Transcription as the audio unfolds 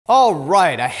All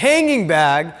right, a hanging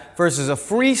bag versus a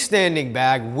freestanding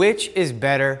bag. Which is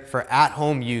better for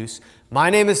at-home use? My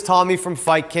name is Tommy from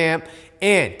FightCamp,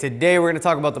 and today we're going to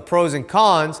talk about the pros and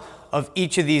cons of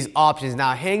each of these options.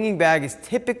 Now, a hanging bag is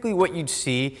typically what you'd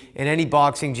see in any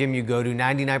boxing gym you go to.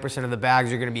 99% of the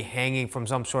bags are going to be hanging from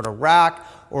some sort of rack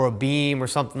or a beam or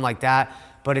something like that,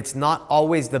 but it's not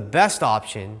always the best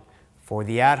option for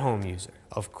the at-home user,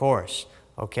 of course,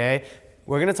 okay?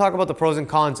 We're going to talk about the pros and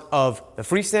cons of the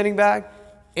freestanding bag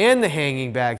and the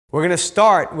hanging bag. We're going to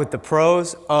start with the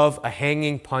pros of a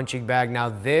hanging punching bag. Now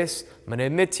this, I'm going to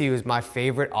admit to you, is my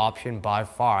favorite option by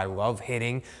far. I love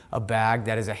hitting a bag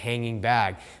that is a hanging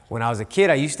bag. When I was a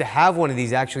kid, I used to have one of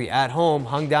these actually at home,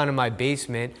 hung down in my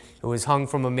basement. It was hung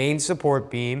from a main support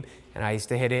beam, and I used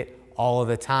to hit it all of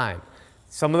the time.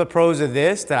 Some of the pros of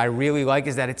this that I really like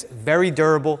is that it's very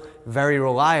durable, very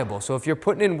reliable. So if you're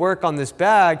putting in work on this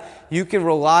bag, you can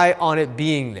rely on it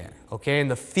being there, okay? And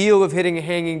the feel of hitting a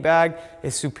hanging bag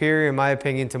is superior, in my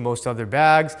opinion, to most other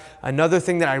bags. Another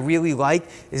thing that I really like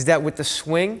is that with the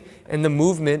swing and the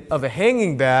movement of a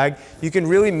hanging bag, you can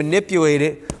really manipulate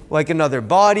it like another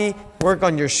body, work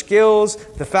on your skills.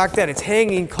 The fact that it's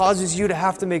hanging causes you to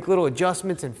have to make little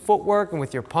adjustments in footwork and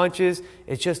with your punches.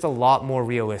 It's just a lot more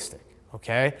realistic.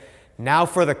 Okay, now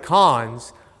for the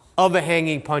cons of a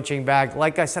hanging punching bag.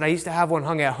 Like I said, I used to have one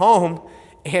hung at home,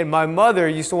 and my mother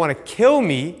used to want to kill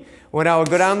me when I would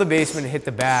go down the basement and hit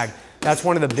the bag. That's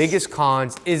one of the biggest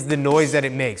cons, is the noise that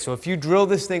it makes. So if you drill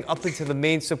this thing up into the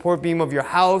main support beam of your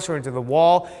house or into the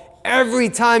wall, every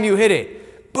time you hit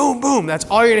it, boom, boom, that's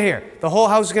all you're gonna hear. The whole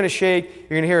house is gonna shake.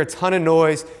 You're gonna hear a ton of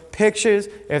noise. Pictures,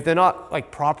 if they're not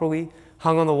like properly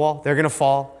hung on the wall, they're gonna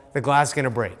fall. The glass is gonna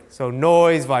break. So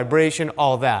noise, vibration,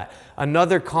 all that.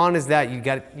 Another con is that you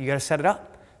gotta set it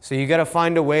up. So you gotta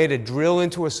find a way to drill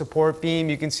into a support beam.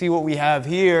 You can see what we have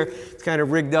here. It's kind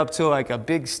of rigged up to like a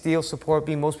big steel support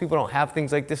beam. Most people don't have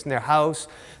things like this in their house,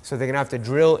 so they're gonna have to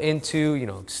drill into, you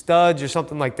know, studs or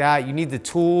something like that. You need the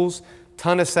tools,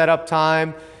 ton of setup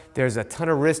time. There's a ton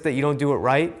of risk that you don't do it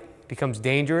right. It becomes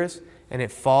dangerous and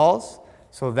it falls.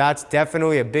 So that's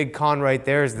definitely a big con right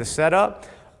there, is the setup.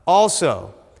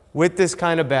 Also, with this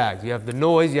kind of bag, you have the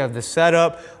noise, you have the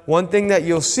setup. One thing that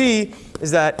you'll see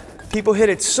is that people hit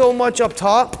it so much up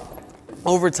top,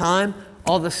 over time,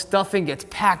 all the stuffing gets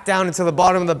packed down into the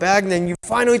bottom of the bag, and then you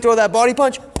finally throw that body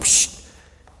punch, psh,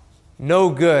 no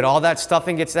good. All that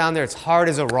stuffing gets down there, it's hard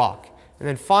as a rock. And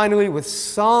then finally, with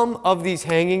some of these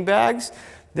hanging bags,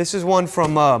 this is one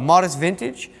from Modest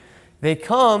Vintage. They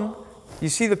come, you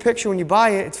see the picture when you buy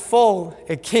it, it's full.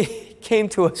 It came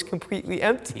to us completely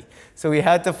empty. So we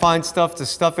had to find stuff to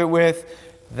stuff it with.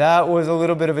 That was a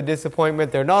little bit of a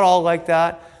disappointment. They're not all like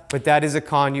that, but that is a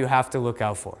con you have to look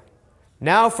out for.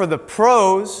 Now for the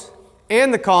pros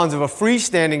and the cons of a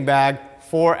freestanding bag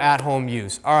for at-home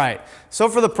use. All right, so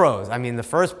for the pros, I mean, the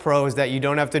first pro is that you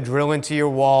don't have to drill into your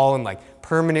wall and like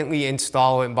permanently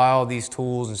install it and buy all these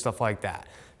tools and stuff like that.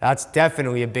 That's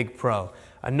definitely a big pro.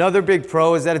 Another big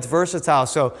pro is that it's versatile.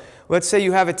 So let's say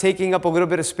you have it taking up a little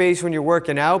bit of space when you're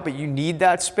working out, but you need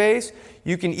that space.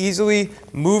 You can easily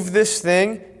move this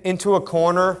thing into a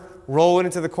corner, roll it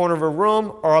into the corner of a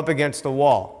room or up against the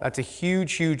wall. That's a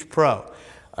huge, huge pro.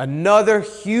 Another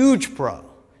huge pro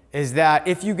is that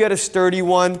if you get a sturdy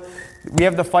one, we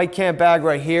have the FightCamp bag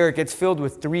right here. It gets filled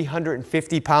with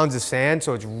 350 pounds of sand,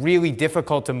 so it's really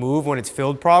difficult to move when it's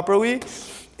filled properly.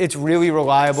 It's really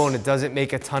reliable and it doesn't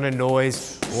make a ton of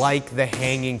noise like the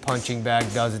hanging punching bag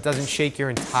does. It doesn't shake your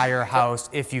entire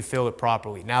house if you fill it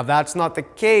properly. Now that's not the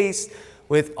case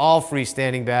with all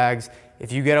freestanding bags.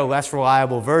 If you get a less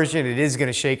reliable version, it is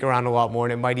gonna shake around a lot more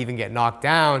and it might even get knocked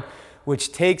down,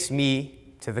 which takes me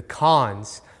to the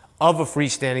cons of a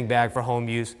freestanding bag for home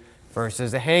use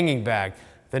versus a hanging bag.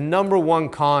 The number one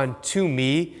con to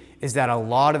me is that a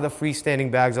lot of the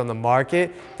freestanding bags on the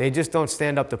market, they just don't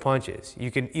stand up to punches. You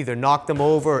can either knock them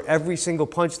over, or every single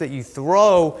punch that you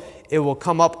throw, it will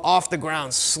come up off the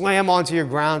ground, slam onto your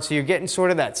ground, so you're getting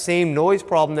sort of that same noise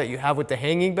problem that you have with the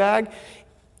hanging bag,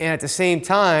 and at the same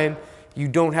time, you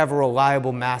don't have a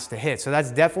reliable mass to hit. So that's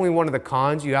definitely one of the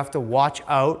cons. You have to watch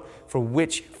out for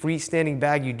which freestanding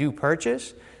bag you do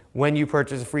purchase when you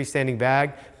purchase a freestanding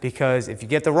bag, because if you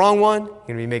get the wrong one, you're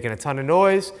gonna be making a ton of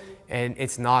noise, and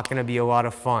it's not gonna be a lot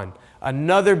of fun.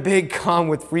 Another big con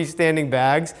with freestanding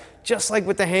bags, just like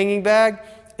with the hanging bag,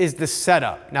 is the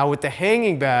setup. Now with the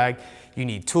hanging bag, you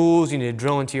need tools, you need to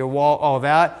drill into your wall, all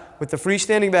that. With the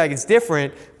freestanding bag, it's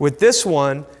different. With this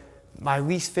one, my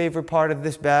least favorite part of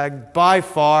this bag, by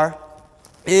far,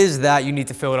 is that you need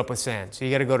to fill it up with sand. So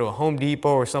you gotta go to a Home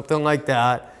Depot or something like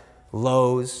that,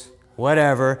 Lowe's,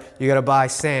 whatever, you gotta buy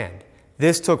sand.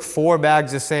 This took 4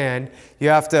 bags of sand.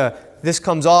 This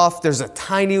comes off, there's a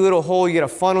tiny little hole, you get a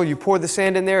funnel, you pour the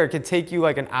sand in there, it could take you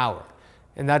like an hour.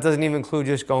 And that doesn't even include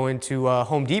just going to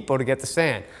Home Depot to get the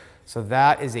sand. So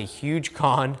that is a huge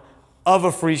con of a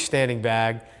freestanding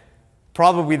bag,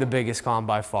 probably the biggest con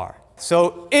by far.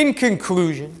 So in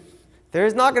conclusion,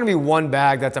 there's not gonna be one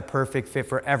bag that's a perfect fit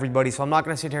for everybody, so I'm not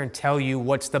gonna sit here and tell you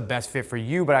what's the best fit for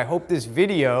you, but I hope this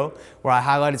video, where I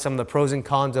highlighted some of the pros and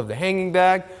cons of the hanging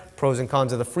bag, pros and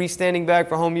cons of the freestanding bag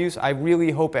for home use, I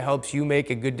really hope it helps you make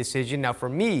a good decision. Now for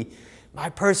me, my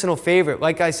personal favorite,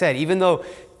 like I said, even though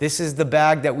this is the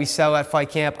bag that we sell at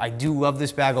FightCamp, I do love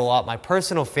this bag a lot. My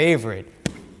personal favorite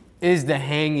is the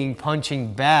hanging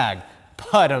punching bag.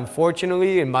 But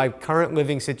unfortunately, in my current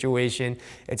living situation,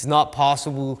 it's not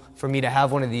possible for me to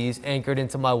have one of these anchored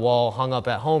into my wall, hung up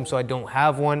at home, so I don't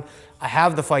have one. I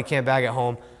have the FightCamp bag at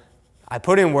home. I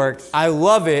put in work. I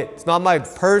love it. It's not my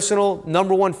personal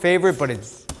 #1 favorite, but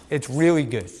it's really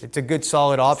good. It's a good,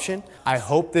 solid option. I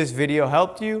hope this video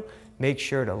helped you. Make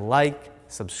sure to like,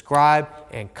 subscribe,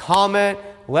 and comment.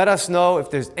 Let us know if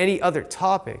there's any other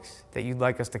topics that you'd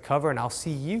like us to cover, and I'll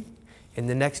see you in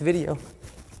the next video.